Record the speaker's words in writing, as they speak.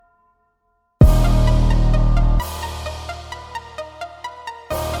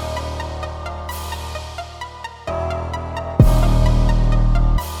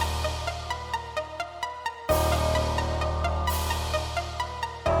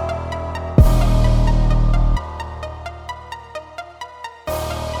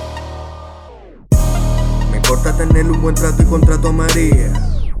tenerle un buen trato y contrato a María.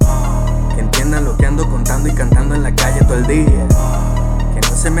 Que entiendan lo que ando contando y cantando en la calle todo el día. Que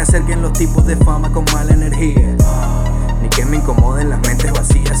no se me acerquen los tipos de fama con mala energía, ni que me incomoden las mentes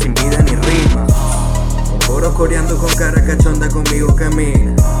vacías sin vida ni rima. Un coro coreando con cara cachonda conmigo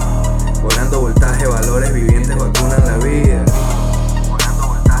camina. Volando voltaje, valores vivientes vacunan la vida. Volando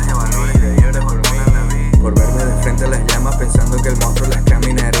voltaje, valores vivientes vacunan la vida. Por verme de frente a las llamas pensando que el monstruo las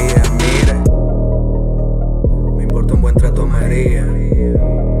caminaría. Mira, me importa un buen trato a María.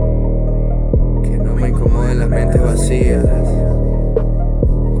 Que no me incomoden las mentes vacías.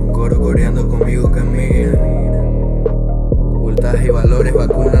 Un coro coreando conmigo camina. Voltaje y valores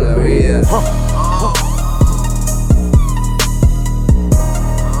vacunan la vida.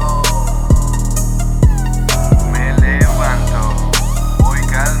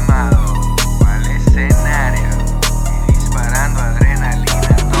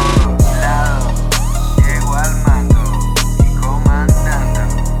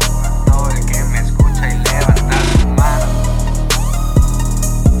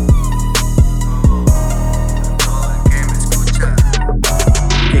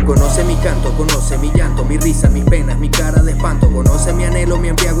 Conoce mi canto, conoce mi llanto, mi risa, mis penas, mi cara de espanto. Conoce mi anhelo, mi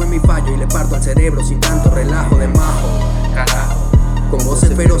embriago y mi fallo. Y le parto al cerebro sin tanto relajo de majo. Carajo. Con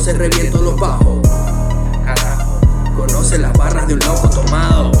voces feroces reviento los bajos. Carajo. Conoce las barras de un loco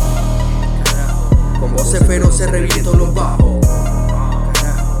tomado. Carajo. Con voces feroces reviento los bajos.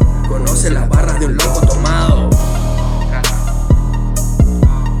 Carajo. Conoce las barras de un loco tomado.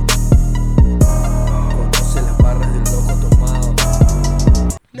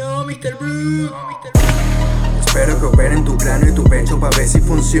 Espero que operen tu cráneo y tu pecho pa' ver si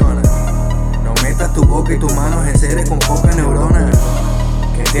funciona. No metas tu boca y tus manos en seres con pocas neuronas.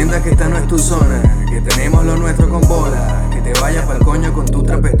 Que entiendas que esta no es tu zona, que tenemos lo nuestro con bola. Que te vayas pa'l coño con tu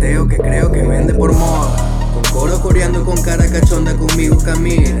trapeteo que creo que vende por moda. Con coro coreando con cara cachonda conmigo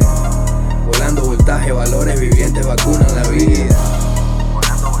camina. Volando voltaje, valores vivientes vacunan la vida.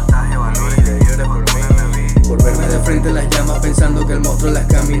 Volando voltaje, valores vivientes vacunan la vida. Por verme de frente las llamas pensando que el monstruo las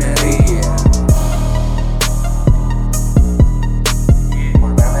caminaría.